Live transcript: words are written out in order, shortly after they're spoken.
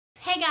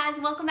Hey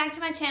guys, welcome back to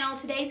my channel.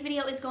 Today's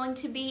video is going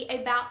to be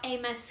about a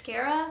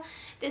mascara.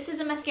 This is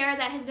a mascara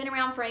that has been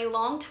around for a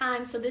long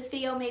time, so this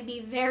video may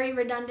be very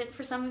redundant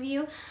for some of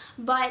you,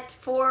 but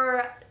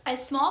for a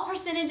small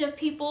percentage of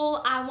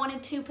people, I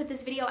wanted to put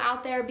this video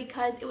out there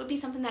because it would be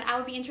something that I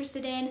would be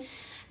interested in.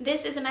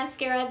 This is a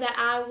mascara that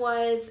I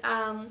was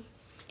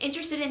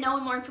interested in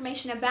knowing more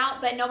information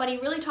about, but nobody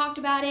really talked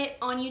about it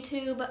on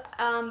YouTube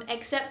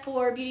except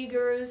for beauty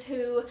gurus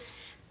who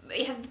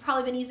have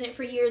probably been using it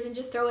for years and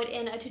just throw it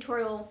in a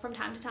tutorial from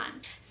time to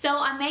time. So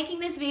I'm making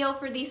this video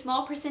for the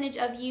small percentage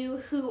of you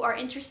who are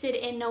interested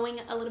in knowing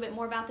a little bit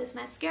more about this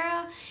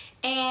mascara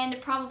and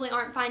probably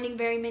aren't finding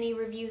very many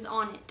reviews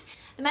on it.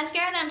 The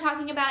mascara that I'm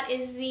talking about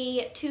is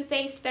the Too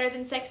Faced Better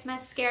Than Sex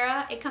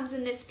mascara. It comes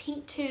in this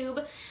pink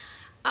tube.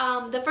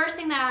 The first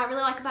thing that I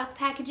really like about the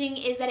packaging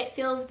is that it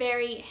feels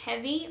very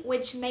heavy,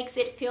 which makes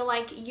it feel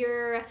like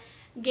you're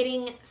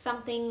getting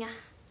something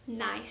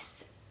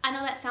nice. I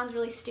know that sounds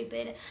really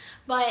stupid,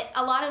 but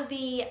a lot of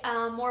the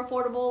more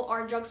affordable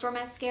or drugstore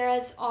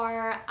mascaras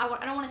are,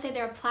 I don't want to say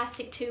they're a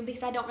plastic tube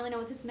because I don't really know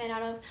what this is made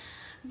out of,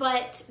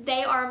 but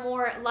they are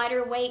more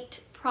lighter weight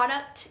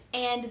product,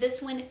 and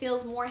this one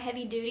feels more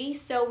heavy duty,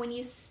 so when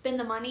you spend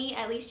the money,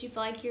 at least you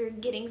feel like you're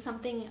getting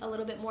something a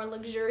little bit more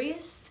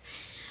luxurious.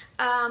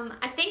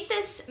 I think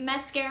this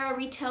mascara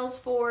retails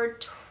for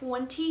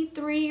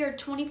 $23 or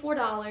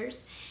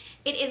 $24.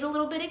 It is a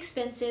little bit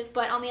expensive,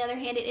 but on the other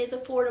hand, it is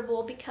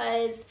affordable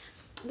because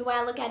the way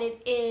I look at it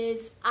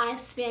is I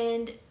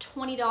spend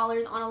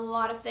 $20 on a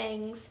lot of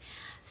things,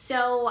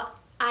 so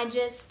I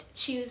just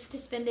choose to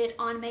spend it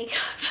on makeup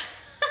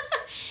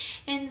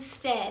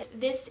instead.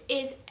 This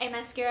is a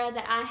mascara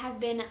that I have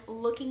been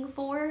looking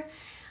for.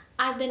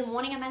 I've been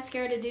wanting a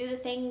mascara to do the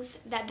things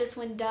that this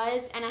one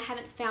does, and I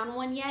haven't found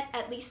one yet,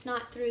 at least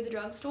not through the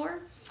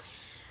drugstore.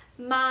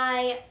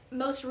 My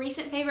most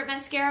recent favorite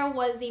mascara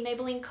was the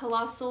Maybelline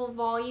Colossal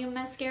Volume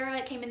Mascara.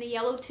 It came in the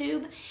yellow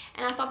tube,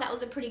 and I thought that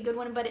was a pretty good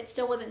one, but it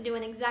still wasn't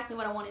doing exactly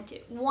what I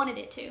wanted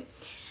it to.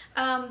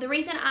 The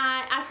reason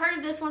I've heard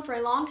of this one for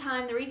a long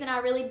time. The reason I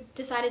really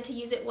decided to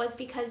use it was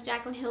because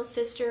Jaclyn Hill's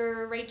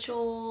sister,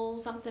 Rachel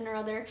something or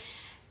other,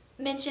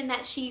 mentioned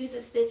that she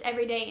uses this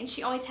every day, and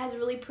she always has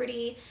really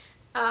pretty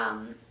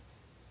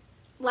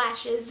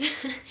lashes,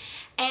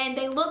 and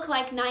they look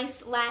like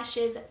nice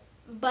lashes,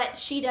 but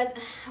she does,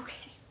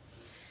 okay,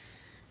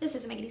 this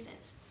doesn't make any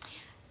sense.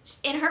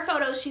 In her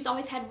photos, she's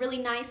always had really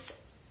nice,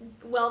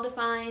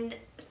 well-defined,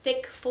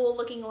 thick,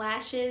 full-looking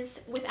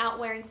lashes without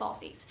wearing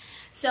falsies.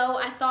 So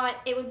I thought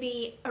it would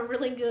be a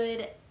really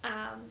good,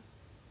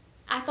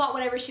 I thought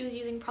whatever she was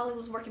using probably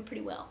was working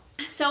pretty well.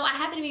 So I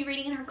happened to be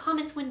reading in her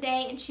comments one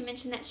day, and she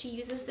mentioned that she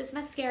uses this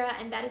mascara,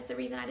 and that is the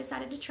reason I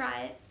decided to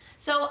try it.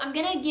 So I'm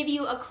going to give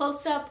you a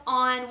close-up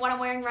on what I'm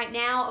wearing right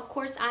now. Of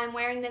course, I'm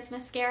wearing this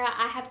mascara.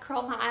 I have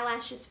curled my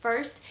eyelashes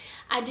first.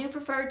 I do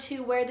prefer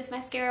to wear this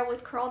mascara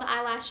with curled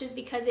eyelashes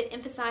because it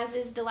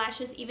emphasizes the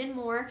lashes even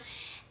more.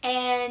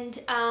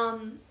 And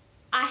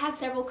I have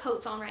several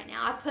coats on right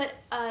now. I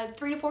put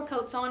 3 to 4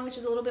 coats on, which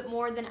is a little bit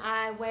more than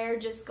I wear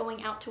just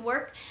going out to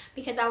work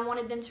because I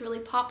wanted them to really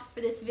pop for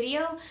this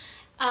video.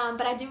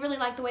 But I do really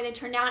like the way they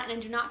turned out, and I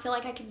do not feel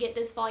like I could get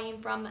this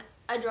volume from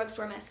a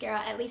drugstore mascara,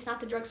 at least not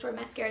the drugstore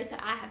mascaras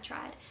that I have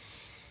tried.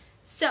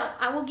 So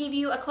I will give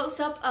you a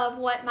close-up of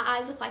what my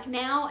eyes look like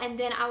now, and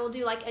then I will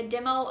do like a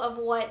demo of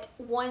what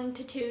 1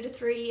 to 2 to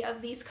 3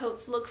 of these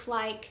coats looks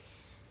like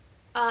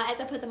as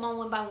I put them on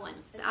one by one.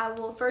 I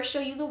will first show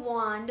you the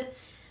wand.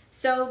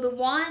 So the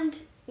wand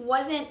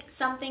wasn't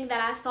something that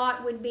I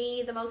thought would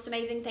be the most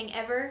amazing thing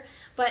ever,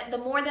 but the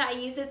more that I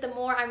use it, the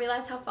more I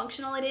realize how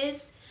functional it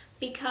is,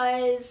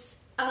 because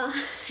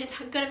it's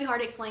going to be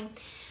hard to explain.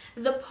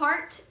 The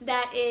part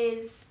that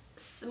is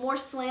more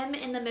slim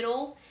in the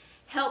middle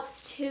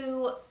helps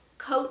to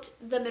coat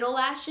the middle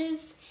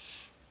lashes,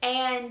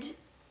 and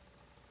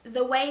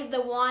the way the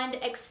wand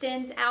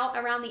extends out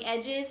around the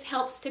edges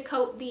helps to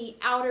coat the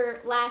outer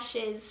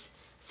lashes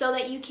so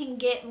that you can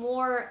get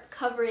more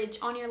coverage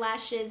on your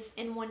lashes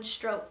in one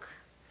stroke.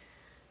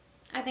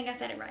 I think I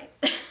said it right.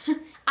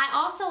 I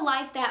also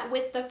like that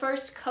with the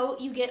first coat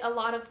you get a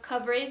lot of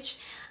coverage.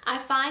 I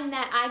find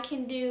that I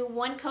can do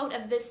 1 coat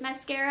of this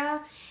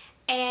mascara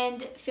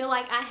and feel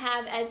like I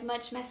have as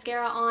much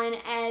mascara on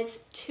as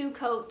 2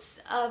 coats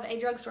of a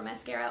drugstore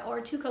mascara or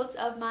 2 coats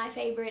of my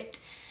favorite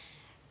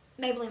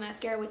Maybelline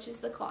mascara, which is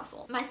the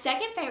Colossal. My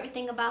second favorite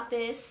thing about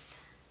this,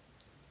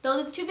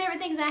 those are the 2 favorite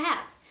things I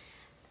have.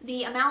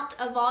 The amount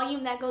of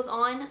volume that goes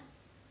on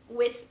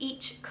with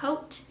each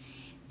coat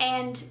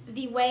and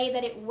the way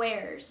that it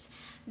wears.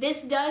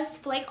 This does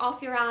flake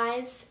off your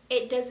eyes.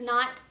 It does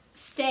not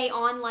stay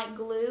on like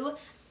glue.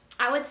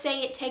 I would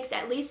say it takes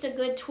at least a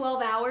good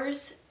 12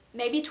 hours,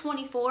 maybe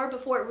 24,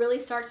 before it really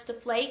starts to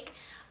flake.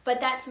 But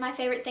that's my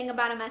favorite thing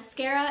about a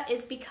mascara,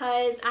 is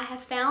because I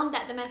have found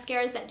that the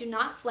mascaras that do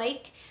not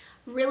flake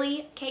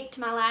really cake to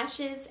my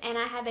lashes, and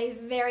I have a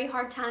very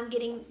hard time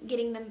getting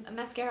the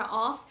mascara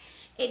off.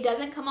 It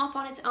doesn't come off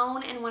on its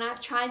own, and when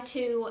I've tried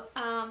to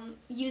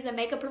use a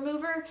makeup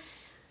remover,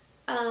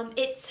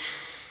 it's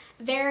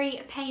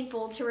very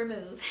painful to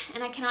remove,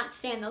 and I cannot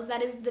stand those.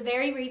 That is the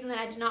very reason that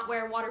I do not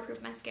wear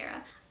waterproof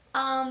mascara.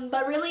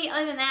 But really,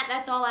 other than that,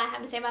 that's all I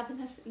have to say about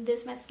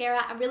this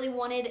mascara. I really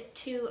wanted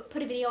to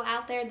put a video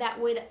out there that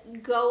would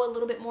go a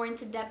little bit more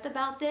into depth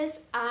about this.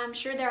 I'm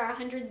sure there are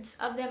hundreds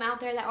of them out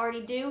there that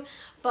already do,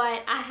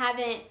 but I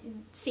haven't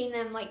seen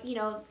them, like, you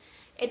know,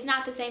 it's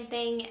not the same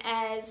thing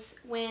as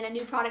when a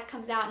new product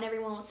comes out and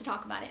everyone wants to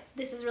talk about it.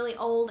 This is really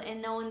old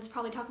and no one's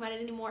probably talking about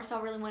it anymore, so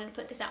I really wanted to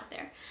put this out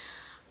there.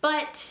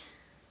 But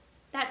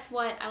that's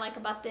what I like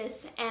about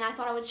this, and I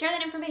thought I would share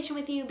that information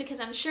with you because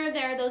I'm sure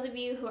there are those of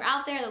you who are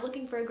out there that are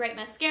looking for a great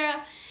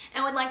mascara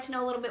and would like to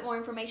know a little bit more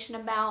information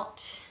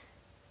about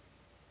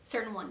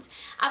certain ones.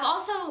 I've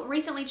also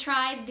recently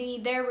tried the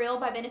They're Real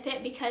by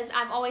Benefit because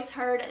I've always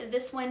heard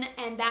this one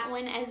and that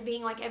one as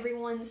being like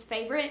everyone's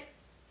favorite.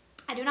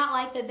 I do not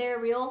like the They're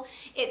Real.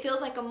 It feels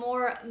like a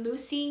more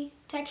moussey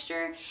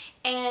texture,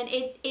 and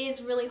it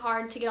is really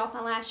hard to get off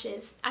my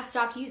lashes. I've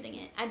stopped using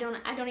it. I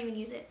don't even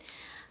use it.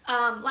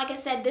 Like I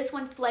said, this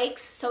one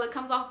flakes, so it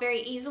comes off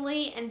very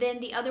easily, and then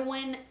the other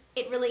one,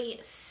 it really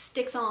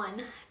sticks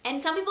on.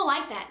 And some people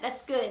like that.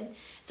 That's good.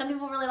 Some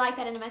people really like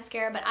that in a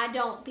mascara, but I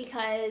don't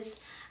because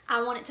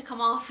I want it to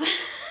come off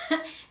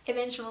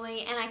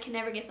eventually, and I can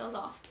never get those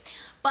off.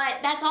 But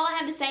that's all I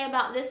have to say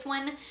about this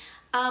one.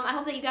 I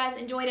hope that you guys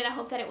enjoyed it. I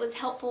hope that it was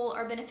helpful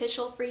or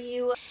beneficial for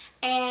you.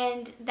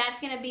 And that's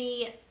going to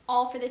be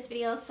all for this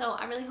video, so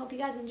I really hope you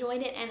guys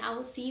enjoyed it, and I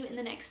will see you in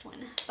the next one.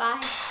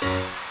 Bye.